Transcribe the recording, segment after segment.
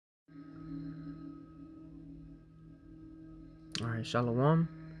Alright, Shalom.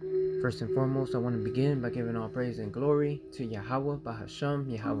 First and foremost, I want to begin by giving all praise and glory to Yahweh,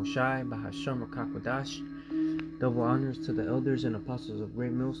 Bahasham, Yahweh Shai, Bahasham, Rakakwadash. Double honors to the elders and apostles of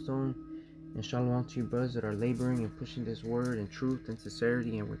Great Millstone. And Shalom to you brothers that are laboring and pushing this word in truth and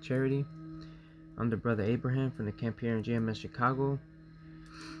sincerity and with charity. I'm the brother Abraham from the camp here in GMS Chicago.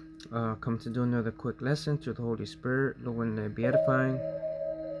 Come to do another quick lesson to the Holy Spirit, Lord, willing to be edifying.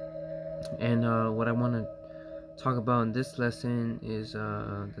 And what I want to talk about in this lesson is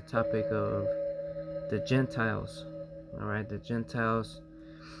the topic of the Gentiles. All right, the Gentiles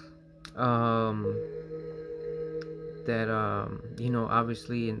that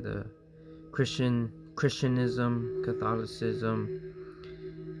obviously in the Christianism, Catholicism,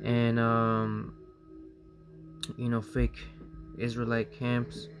 and fake Israelite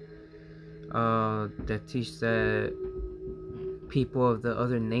camps that teach that people of the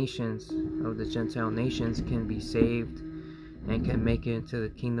other nations, of the Gentile nations, can be saved and can make it into the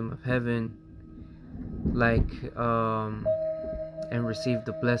kingdom of heaven, and receive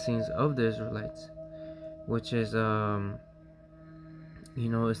the blessings of the Israelites, which is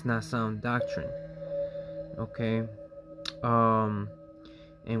it's not sound doctrine. Okay.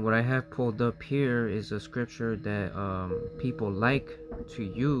 And what I have pulled up here is a scripture that people like to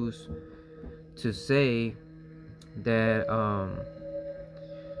use to say that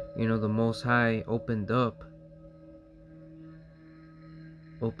the Most High opened up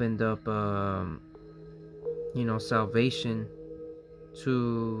salvation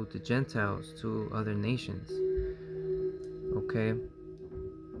to the Gentiles, to other nations. Okay.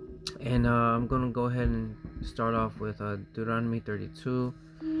 And I'm gonna go ahead and start off with Deuteronomy 32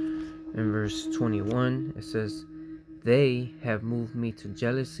 and verse 21. It says, "They have moved me to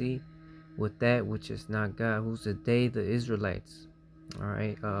jealousy with that which is not God." Who's the they? The Israelites. All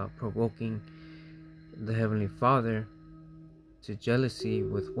right, provoking the Heavenly Father to jealousy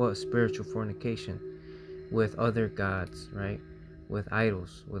with what? Spiritual fornication, with other gods, right? With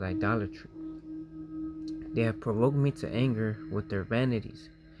idols, with idolatry. They have provoked me to anger with their vanities,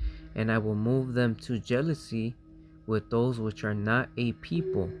 and I will move them to jealousy with those which are not a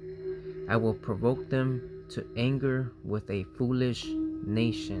people. I will provoke them to anger with a foolish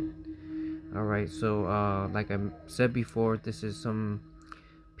nation. Alright, so like I said before, this is some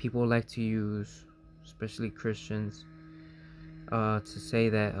people like to use, especially Christians, to say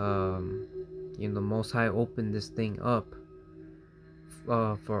that the Most High opened this thing up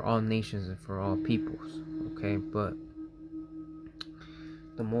for all nations and for all peoples. Okay, but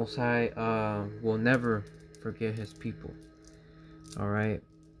the Most High will never forget His people. All right,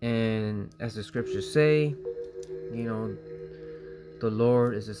 and as the scriptures say, the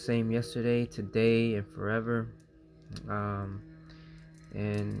Lord is the same yesterday, today, and forever.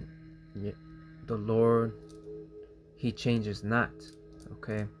 And the Lord, He changes not.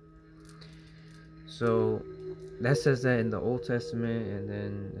 Okay, so that says that in the Old Testament, and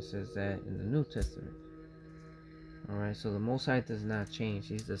then it says that in the New Testament. All right, so the Most High does not change.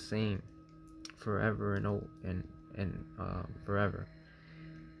 He's the same forever and forever.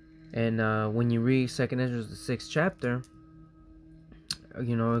 And when you read Second Ezra, the 6th chapter,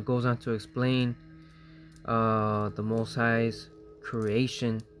 it goes on to explain the Most High's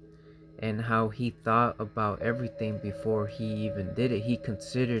creation and how He thought about everything before He even did it. He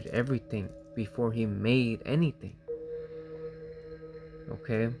considered everything before He made anything.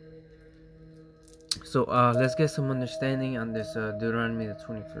 Okay, so let's get some understanding on this Deuteronomy, the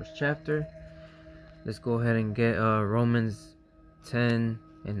 21st chapter. Let's go ahead and get Romans 10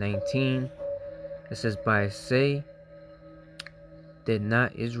 and 19. It says, "By say, did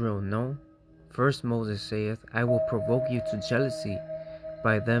not Israel know? First Moses saith, I will provoke you to jealousy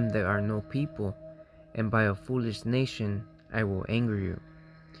by them that are no people, and by a foolish nation I will anger you.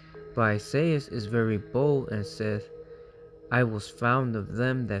 But Isaiah is very bold and saith, I was found of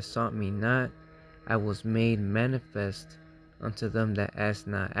them that sought me not, I was made manifest unto them that asked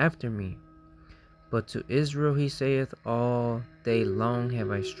not after me. But to Israel he saith, all day long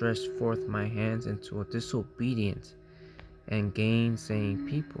have I stretched forth my hands into a disobedient and gainsaying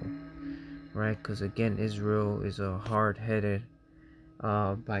people." Right? Because again, Israel is a hard-headed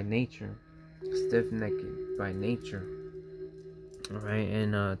by nature, stiff-necked by nature. Alright,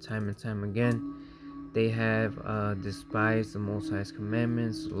 and time and time again, they have despised the Most High's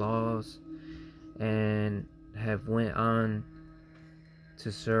commandments, laws, and have went on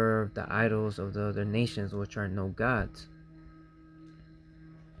to serve the idols of the other nations, which are no gods.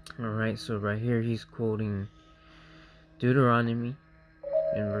 Alright, so right here he's quoting Deuteronomy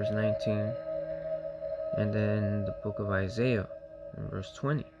in verse 19, and then the book of Isaiah in verse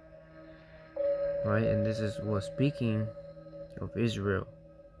 20. Right, and this is what speaking of Israel.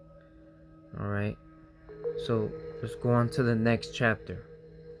 Alright, so let's go on to the next chapter.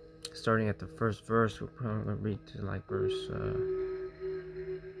 Starting at the first verse, we're probably going to read to like verse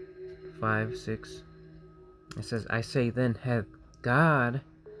 5, 6. It says, I say then, hath God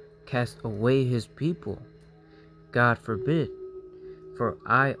cast away his people? God forbid. For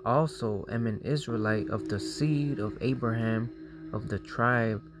I also am an Israelite of the seed of Abraham, of the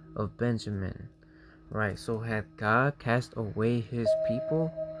tribe of Benjamin. Right, so hath God cast away his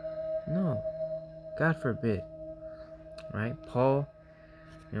people? No, God forbid. Right, Paul,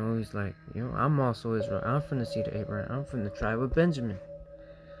 he's like, I'm also Israel. I'm from the seed of Abraham. I'm from the tribe of Benjamin.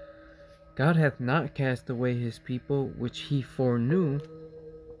 God hath not cast away his people, which he foreknew.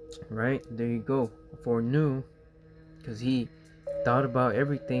 Right, there you go. Foreknew, because he thought about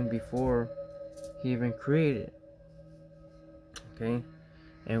everything before he even created. Okay,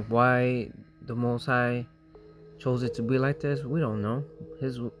 and why the Most High chose it to be like this, we don't know.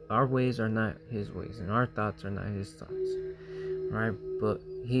 Our ways are not his ways, and our thoughts are not his thoughts. Right, but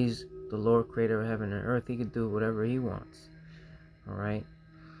he's the Lord, creator of heaven and earth. He can do whatever he wants. All right.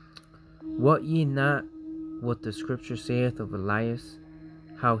 What ye not what the scripture saith of Elias,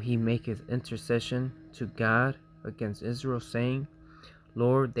 how he maketh intercession to God against Israel, saying,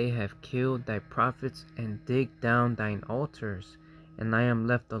 Lord, they have killed thy prophets and digged down thine altars, and I am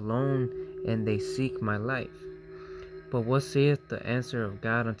left alone, and they seek my life. But what saith the answer of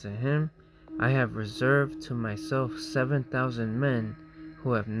God unto him? I have reserved to myself 7,000 men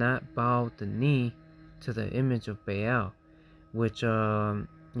who have not bowed the knee to the image of Baal, which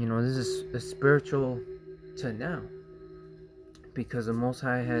this is a spiritual to now, because the Most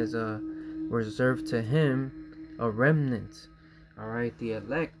High has reserved to him a remnant. All right, the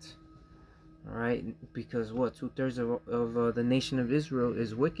elect. All right, because what 2/3 of the nation of Israel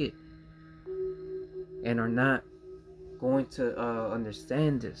is wicked and are not going to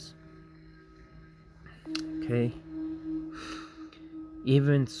understand this. Okay.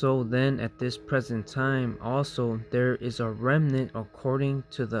 Even so then, at this present time also there is a remnant according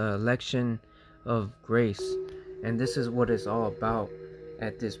to the election of grace. And this is what it's all about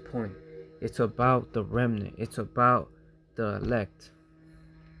at this point. It's about the remnant. It's about the elect.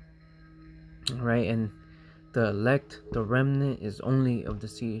 Right? And the elect, the remnant, is only of the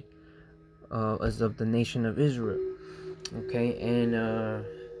seed as of the nation of Israel. Okay, and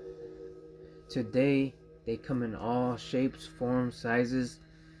today they come in all shapes, forms, sizes.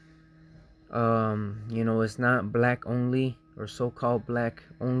 It's not black only or so-called black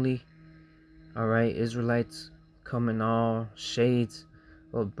only. All right, Israelites come in all shades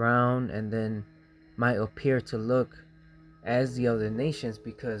of brown, and then might appear to look as the other nations,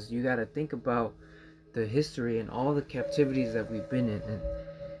 because you got to think about the history and all the captivities that we've been in, and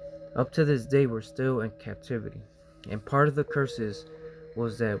up to this day we're still in captivity. And part of the curses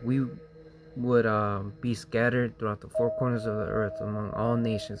was that we would be scattered throughout the four corners of the earth, among all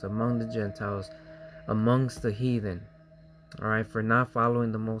nations, among the Gentiles, amongst the heathen. All right, for not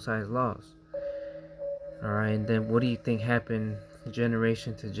following the Most High's laws. All right, and then what do you think happened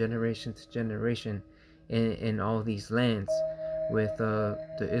generation to generation to generation in all these lands, with the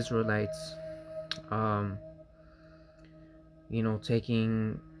Israelites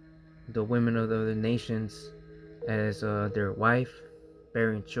taking the women of the other nations as their wife,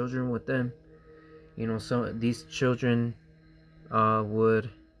 bearing children with them. Some these children would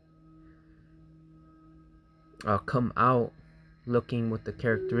come out looking with the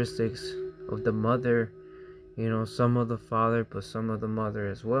characteristics of the mother, some of the father, but some of the mother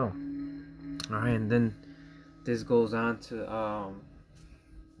as well. All right, and then this goes on to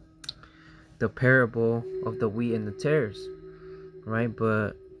the parable of the wheat and the tares, right?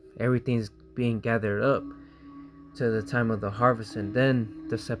 But everything's being gathered up to the time of the harvest, and then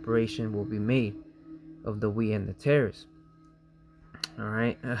the separation will be made of the wheat and the tares. All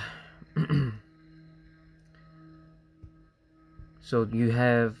right. So you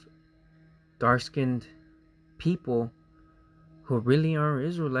have dark-skinned people who really aren't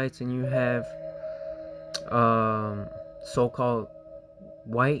Israelites, and you have so-called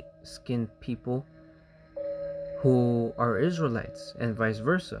white-skinned people who are Israelites, and vice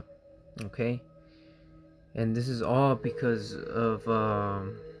versa. Okay, and this is all because of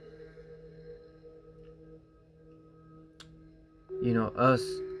us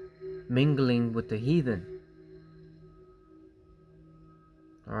mingling with the heathen.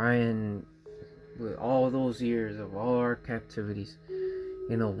 All right, and with all those years of all our captivities,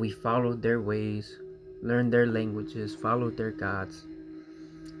 we followed their ways, learned their languages, followed their gods.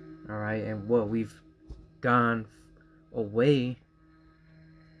 All right, and what we've gone away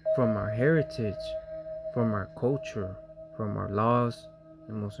from our heritage, from our culture, from our laws,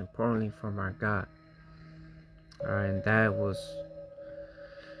 and most importantly from our God. Alright, and that was,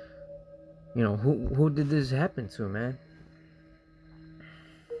 who did this happen to, man?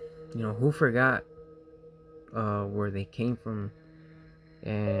 Who forgot where they came from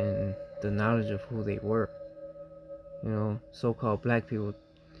and the knowledge of who they were? So-called black people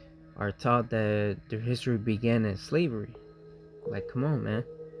are taught that their history began in slavery. Like, come on, man.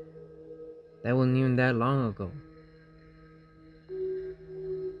 That wasn't even that long ago.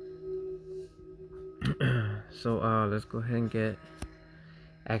 So let's go ahead and get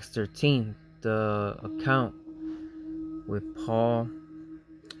Acts 13, the account with Paul.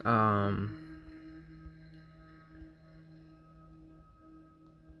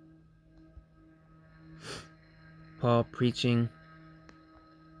 Paul preaching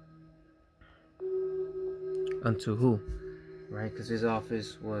unto who? Right? Because his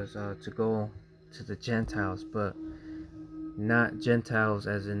office was to go to the Gentiles, but not Gentiles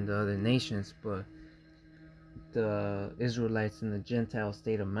as in the other nations, but the Israelites in the Gentile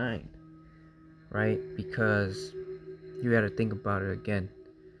state of mind. Right? Because you got to think about it again.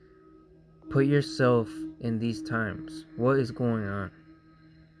 Put yourself in these times. What is going on?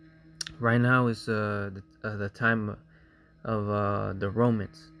 Right now is the time of the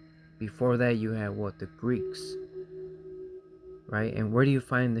Romans. Before that, you had what? The Greeks. Right? And where do you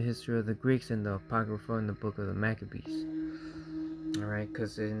find the history of the Greeks? In the Apocrypha, in the book of the Maccabees. Alright,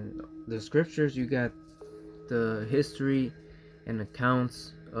 because in the scriptures you got the history and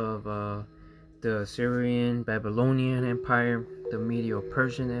accounts of the Assyrian, Babylonian Empire, the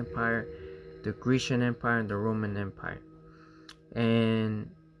Medo-Persian Empire, the Grecian Empire, and the Roman Empire. And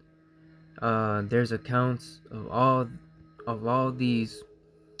there's accounts of all these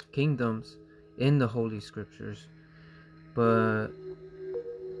kingdoms in the Holy Scriptures, but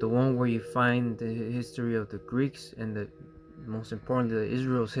the one where you find the history of the Greeks and the most importantly the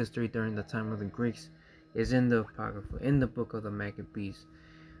Israel's history during the time of the Greeks is in the Apocrypha, in the book of the Maccabees,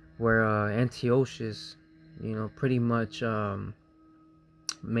 where Antiochus, pretty much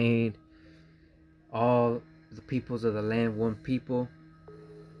made all the peoples of the land one people,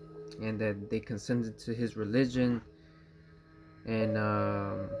 and that they consented to his religion, and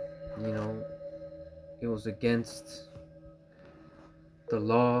it was against the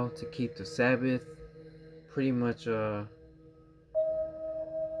law to keep the Sabbath. Pretty much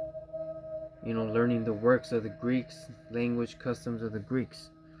learning the works of the Greeks, language, customs of the Greeks.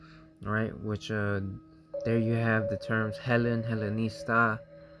 Alright, which there you have the terms Hellen, Hellenista,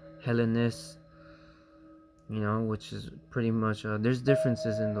 Hellenist, which is pretty much there's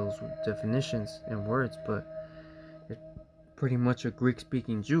differences in those definitions and words, but it's pretty much a Greek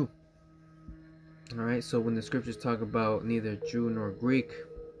speaking Jew. Alright, so when the scriptures talk about neither Jew nor Greek,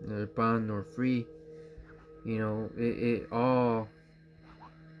 neither bond nor free, it all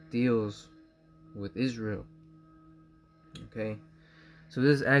deals with Israel. Okay, so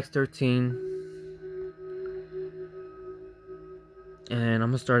this is Acts 13, and I'm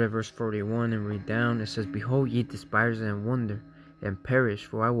gonna start at verse 41 and read down. It says, "Behold, ye despise and wonder and perish,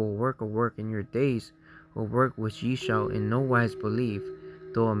 for I will work a work in your days, a work which ye shall in no wise believe,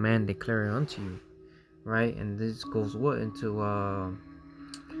 though a man declare it unto you." Right, and this goes into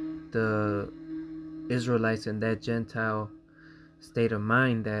the Israelites in that Gentile state of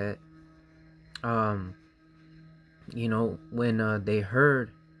mind that when they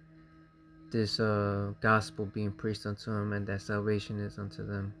heard this gospel being preached unto them and that salvation is unto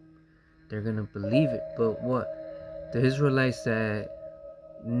them, they're gonna believe it. But what the Israelites that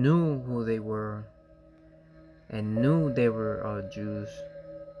knew who they were and knew they were Jews,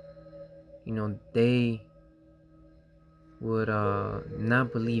 they would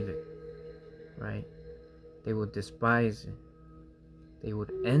not believe it. Right, they would despise it, they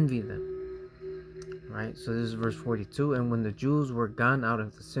would envy them. Right, so this is verse 42. "And when the Jews were gone out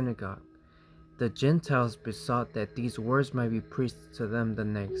of the synagogue, the Gentiles besought that these words might be preached to them the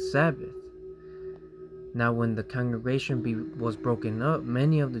next Sabbath. Now when the congregation was broken up,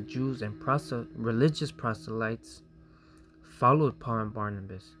 many of the Jews and religious proselytes followed Paul and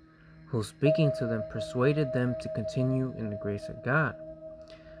Barnabas, who speaking to them persuaded them to continue in the grace of God."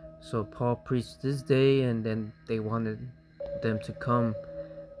 So Paul preached this day, and then they wanted them to come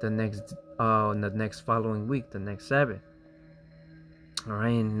the next following week, the next Sabbath.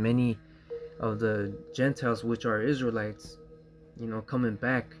 Alright, and many of the Gentiles, which are Israelites, coming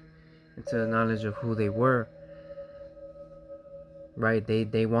back into the knowledge of who they were, right,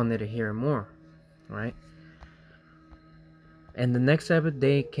 they wanted to hear more, right? "And the next Sabbath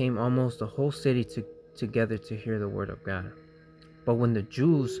day came almost the whole city together to hear the word of God. But when the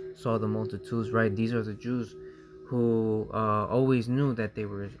Jews saw the multitudes," right, these are the Jews who always knew that they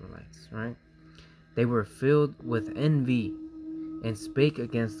were Israelites, right? They were filled with envy and spake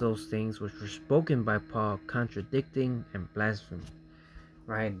against those things which were spoken by Paul, contradicting and blaspheming.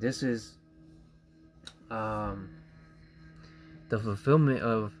 Right? This is the fulfillment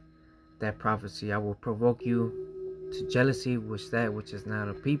of that prophecy. I will provoke you to jealousy with that which is not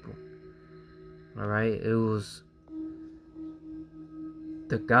a people. All right? It was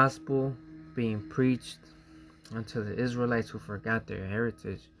the gospel being preached unto the Israelites who forgot their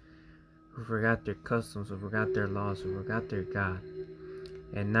heritage, who forgot their customs, who forgot their laws, who forgot their God.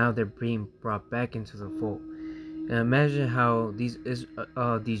 And now they're being brought back into the fold. And imagine how these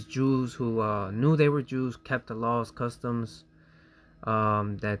Jews who knew they were Jews kept the laws, customs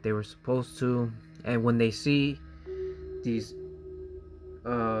that they were supposed to, and when they see these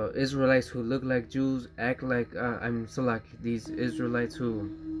Israelites who look like Jews act like these Israelites who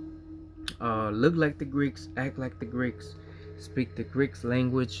look like the Greeks, act like the Greeks, speak the Greeks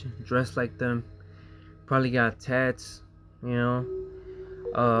language, dress like them, probably got tats, and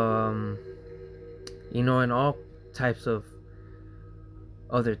all types of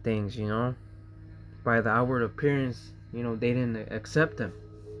other things, by the outward appearance, they didn't accept them.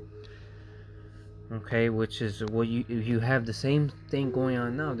 Okay, which is what you have the same thing going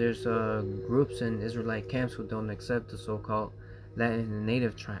on now. There's groups in Israelite camps who don't accept the so-called Latin and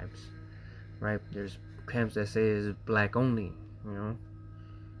native tribes, right? There's camps that say it's black only,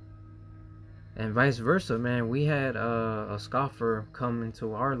 and vice versa, man. We had a scoffer come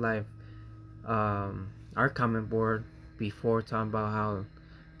into our life, our comment board before, talking about how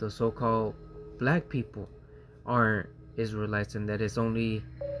the so-called black people aren't Israelites and that it's only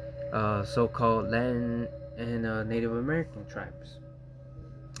so-called Latin and Native American tribes.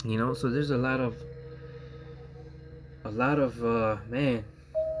 So there's a lot of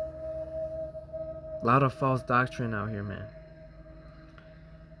false doctrine out here, man.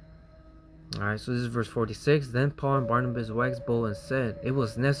 Alright, so this is verse 46. Then Paul and Barnabas waxed bold and said, it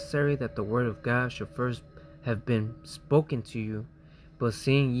was necessary that the word of God should first have been spoken to you, but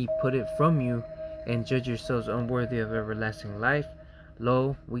seeing ye put it from you, and judge yourselves unworthy of everlasting life,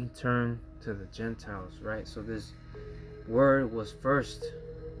 lo, we turn to the Gentiles. Right? So this word was first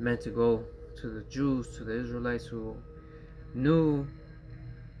meant to go to the Jews, to the Israelites who knew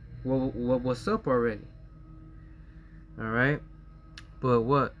what was up already. Alright? But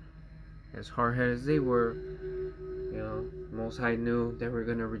what? As hard-headed as they were, Most High knew they were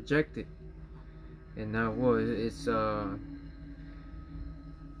going to reject it. And now what?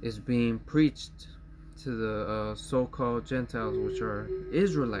 It's being preached to the so-called Gentiles, which are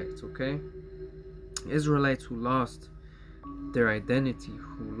Israelites, okay? Israelites who lost their identity,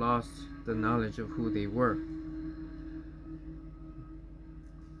 who lost the knowledge of who they were.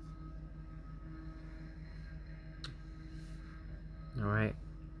 All right.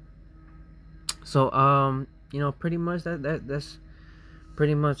 So pretty much that's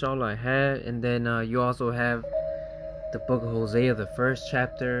pretty much all I had. And then you also have the book of Hosea, the first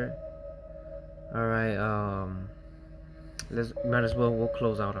chapter. All right. We'll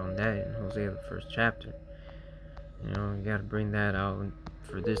close out on that in Hosea, the first chapter. You gotta bring that out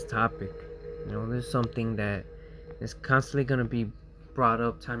for this topic. There's something that is constantly gonna be brought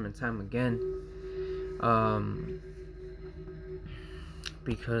up time and time again.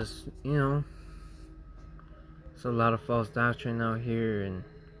 Because there's a lot of false doctrine out here and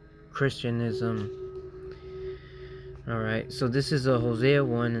Christianism. Alright, so this is Hosea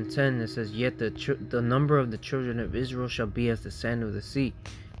 1:10. It says, yet the number of the children of Israel shall be as the sand of the sea,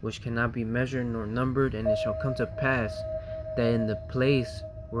 which cannot be measured nor numbered. And it shall come to pass that in the place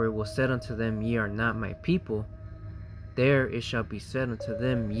where it was said unto them, ye are not my people, there it shall be said unto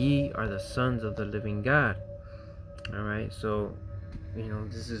them, ye are the sons of the living God. Alright, so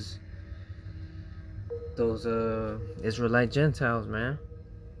this is those Israelite Gentiles, man.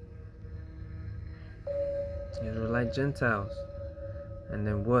 Israelite Gentiles. And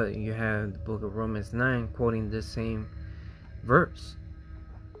then what? You have the book of Romans 9 quoting this same verse.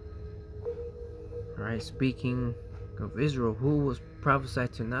 Alright, speaking of Israel, who was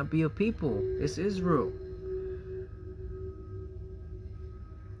prophesied to not be a people. It's Israel.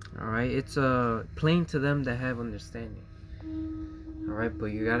 Alright, it's plain to them that have understanding. Alright, but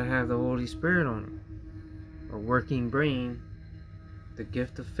you gotta have the Holy Spirit on it. A working brain, the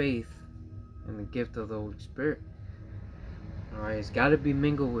gift of faith, and the gift of the Holy Spirit. Alright, it's gotta be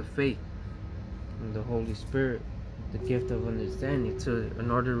mingled with faith and the Holy Spirit, the gift of understanding,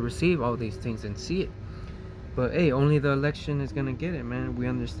 in order to receive all these things and see it. But hey, only the election is gonna get it, man. We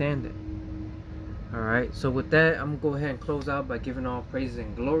understand it. Alright, so with that, I'm going to go ahead and close out by giving all praises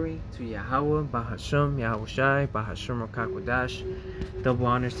and glory to Yahweh, Bahasham, Yahweh Shai, Bahasham Rakakwadash. Double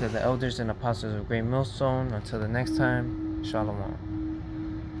honors to the elders and apostles of Great Millstone. Until the next time, Shalom.